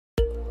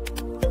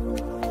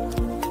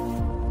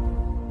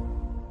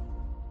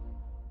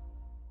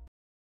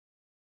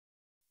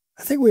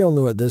I think we all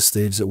know at this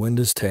stage that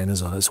Windows 10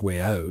 is on its way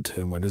out,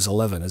 and Windows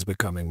 11 is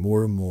becoming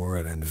more and more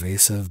an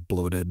invasive,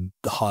 bloated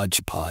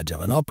hodgepodge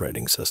of an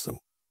operating system.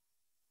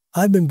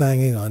 I've been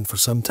banging on for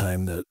some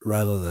time that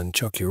rather than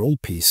chuck your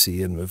old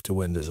PC and move to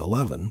Windows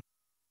 11,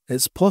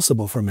 it's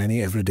possible for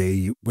many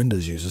everyday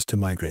Windows users to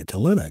migrate to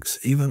Linux,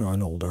 even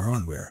on older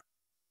hardware.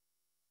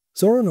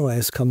 Zorin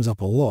OS comes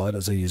up a lot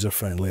as a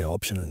user-friendly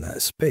option in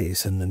that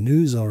space, and the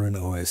new Zorin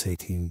OS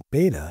 18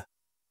 beta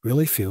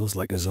really feels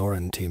like the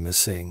Zorin team is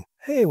saying,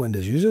 "Hey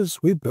Windows users,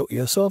 we've built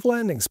you a soft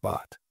landing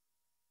spot."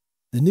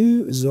 The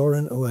new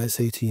Zorin OS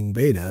 18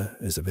 beta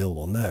is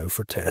available now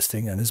for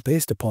testing and is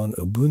based upon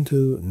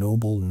Ubuntu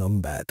Noble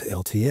Numbat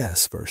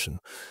LTS version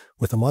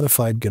with a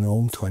modified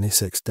GNOME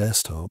 26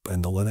 desktop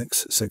and the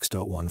Linux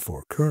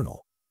 6.14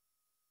 kernel.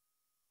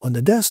 On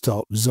the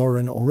desktop,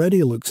 Zorin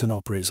already looks and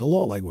operates a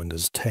lot like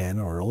Windows 10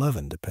 or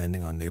 11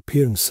 depending on the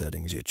appearance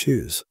settings you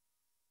choose.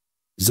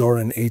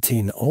 Zorin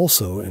 18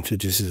 also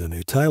introduces a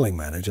new tiling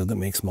manager that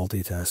makes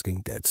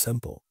multitasking dead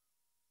simple.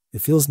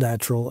 It feels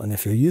natural, and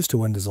if you're used to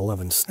Windows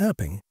 11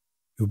 snapping,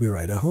 you'll be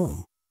right at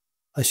home.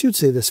 I should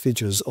say this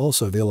feature is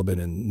also available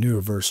in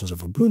newer versions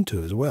of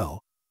Ubuntu as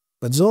well,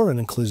 but Zorin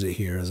includes it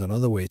here as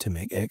another way to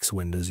make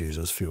ex-Windows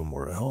users feel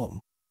more at home.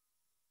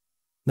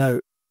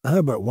 Now, how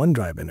about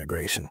OneDrive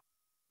integration?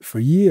 For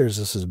years,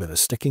 this has been a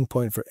sticking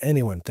point for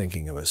anyone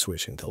thinking about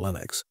switching to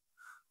Linux.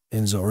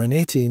 In Zorin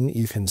 18,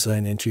 you can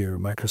sign into your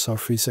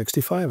Microsoft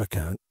 365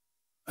 account,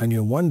 and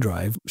your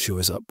OneDrive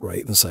shows up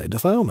right inside the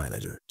file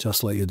manager,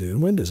 just like you do in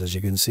Windows, as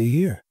you can see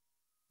here.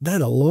 That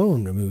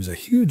alone removes a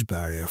huge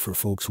barrier for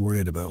folks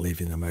worried about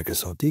leaving the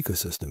Microsoft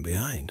ecosystem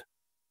behind.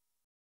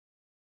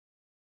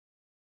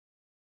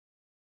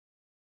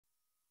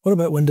 What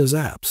about Windows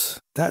apps?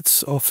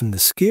 That's often the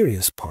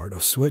scariest part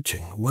of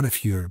switching. What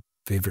if your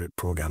favorite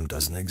program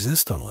doesn't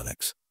exist on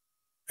Linux?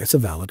 It's a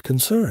valid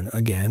concern.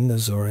 Again, the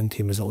Zorin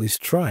team is at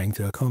least trying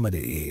to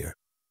accommodate you here.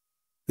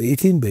 The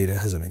 18 beta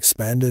has an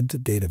expanded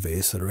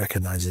database that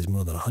recognizes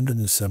more than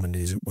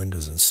 170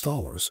 Windows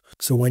installers,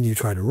 so when you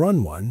try to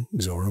run one,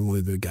 Zorin will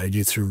either guide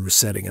you through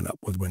setting it up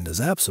with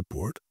Windows App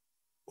Support,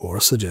 or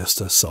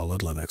suggest a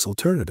solid Linux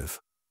alternative.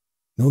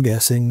 No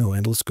guessing, no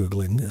endless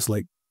Googling. It's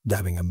like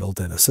having a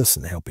built-in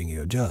assistant helping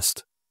you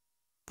adjust.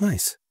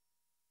 Nice.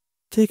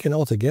 Taken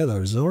all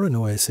together, Zorin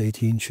OS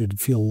 18 should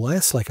feel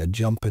less like a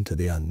jump into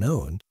the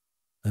unknown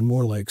and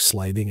more like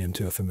sliding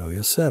into a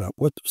familiar setup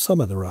with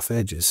some of the rough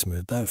edges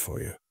smoothed out for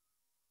you.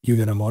 You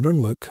get a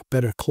modern look,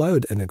 better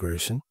cloud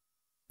integration,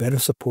 better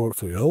support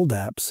for your old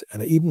apps,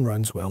 and it even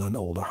runs well on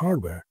older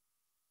hardware.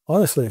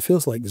 Honestly, it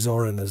feels like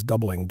Zorin is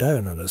doubling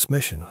down on its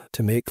mission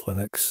to make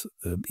Linux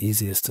the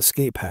easiest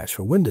escape hatch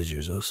for Windows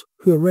users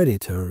who are ready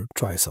to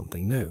try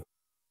something new.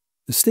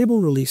 The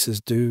stable release is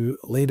due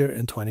later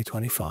in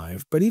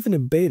 2025, but even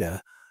in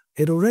beta,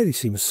 it already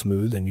seems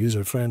smooth and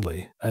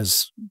user-friendly,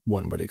 as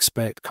one would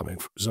expect coming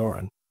from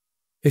Zorin.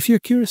 If you're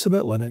curious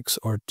about Linux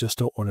or just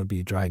don't want to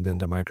be dragged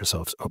into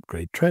Microsoft's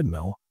upgrade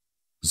treadmill,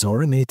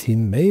 Zorin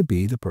 18 may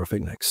be the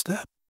perfect next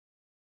step.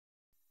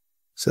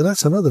 So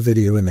that's another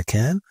video in the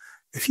can.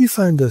 If you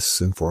found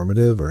this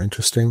informative or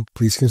interesting,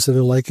 please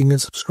consider liking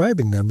and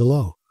subscribing down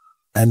below.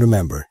 And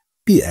remember,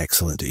 be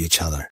excellent to each other.